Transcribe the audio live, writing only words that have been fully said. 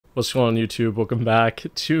What's going on YouTube? Welcome back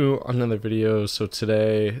to another video. So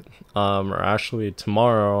today, or actually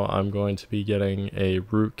tomorrow, I'm going to be getting a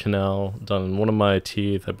root canal done in one of my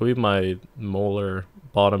teeth. I believe my molar,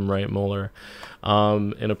 bottom right molar.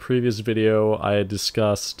 In a previous video, I had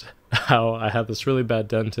discussed how I had this really bad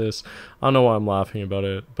dentist. I don't know why I'm laughing about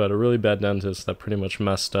it, but a really bad dentist that pretty much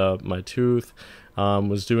messed up my tooth.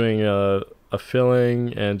 Was doing a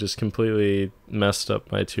filling and just completely messed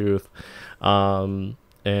up my tooth.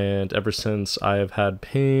 And ever since I have had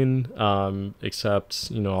pain,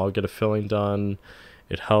 except, I'll get a filling done,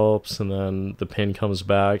 it helps, and then the pain comes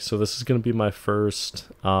back. So this is going to be my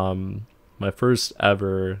first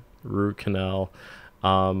ever root canal.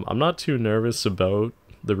 I'm not too nervous about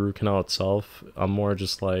the root canal itself. I'm more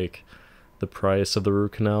just like the price of the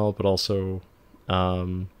root canal, but also,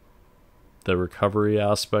 the recovery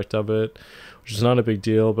aspect of it, which is not a big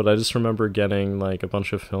deal. But I just remember getting like a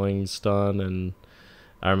bunch of fillings done, and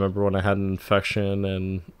I remember when I had an infection,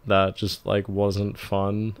 and that just like wasn't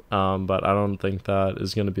fun. But I don't think that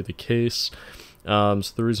is going to be the case. So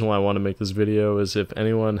the reason why I want to make this video is if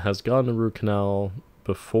anyone has gotten a root canal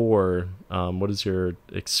before, what is your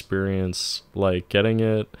experience like getting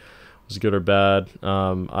it? Was it good or bad?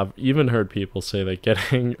 I've even heard people say that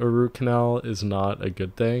getting a root canal is not a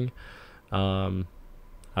good thing. I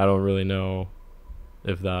don't really know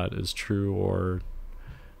if that is true or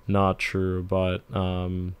not true, but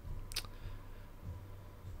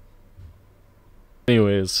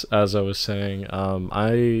anyways, as I was saying,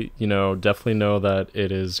 I definitely know that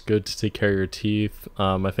it is good to take care of your teeth.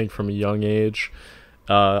 I think from a young age,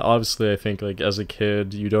 obviously I think like as a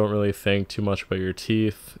kid you don't really think too much about your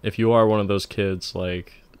teeth. If you are one of those kids,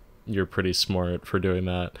 like, you're pretty smart for doing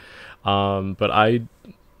that. But I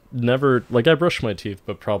never, like, I brush my teeth,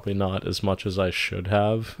 but probably not as much as I should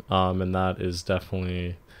have. And that is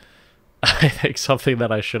definitely I think something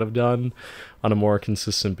that I should have done on a more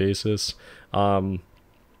consistent basis. I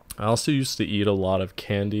also used to eat a lot of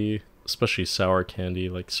candy, especially sour candy,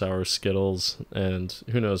 like sour Skittles, and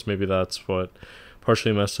who knows, maybe that's what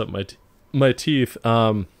partially messed up my teeth.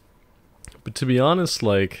 But to be honest,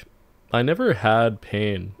 like, I never had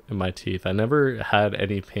pain in my teeth. I never had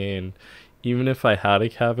any pain. Even if I had a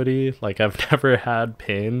cavity, like, I've never had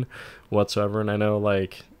pain whatsoever. And I know,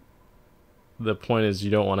 like, the point is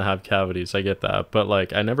you don't want to have cavities, I get that, but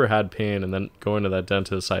like I never had pain, and then going to that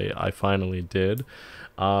dentist I finally did.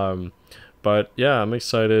 But yeah, I'm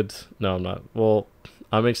excited. No, I'm not. Well,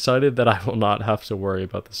 I'm excited that I will not have to worry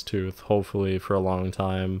about this tooth, hopefully for a long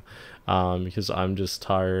time, because I'm just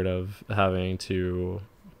tired of having to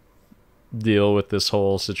deal with this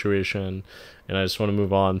whole situation, and I just want to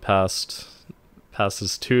move on past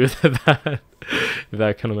this tooth. If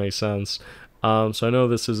that kind of makes sense. So I know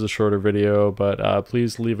this is a shorter video, but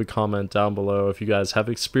please leave a comment down below if you guys have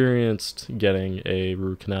experienced getting a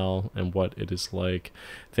root canal and what it is like.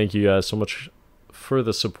 Thank you guys so much for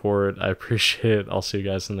the support. I appreciate it. I'll see you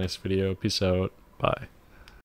guys in the next video. Peace out. Bye.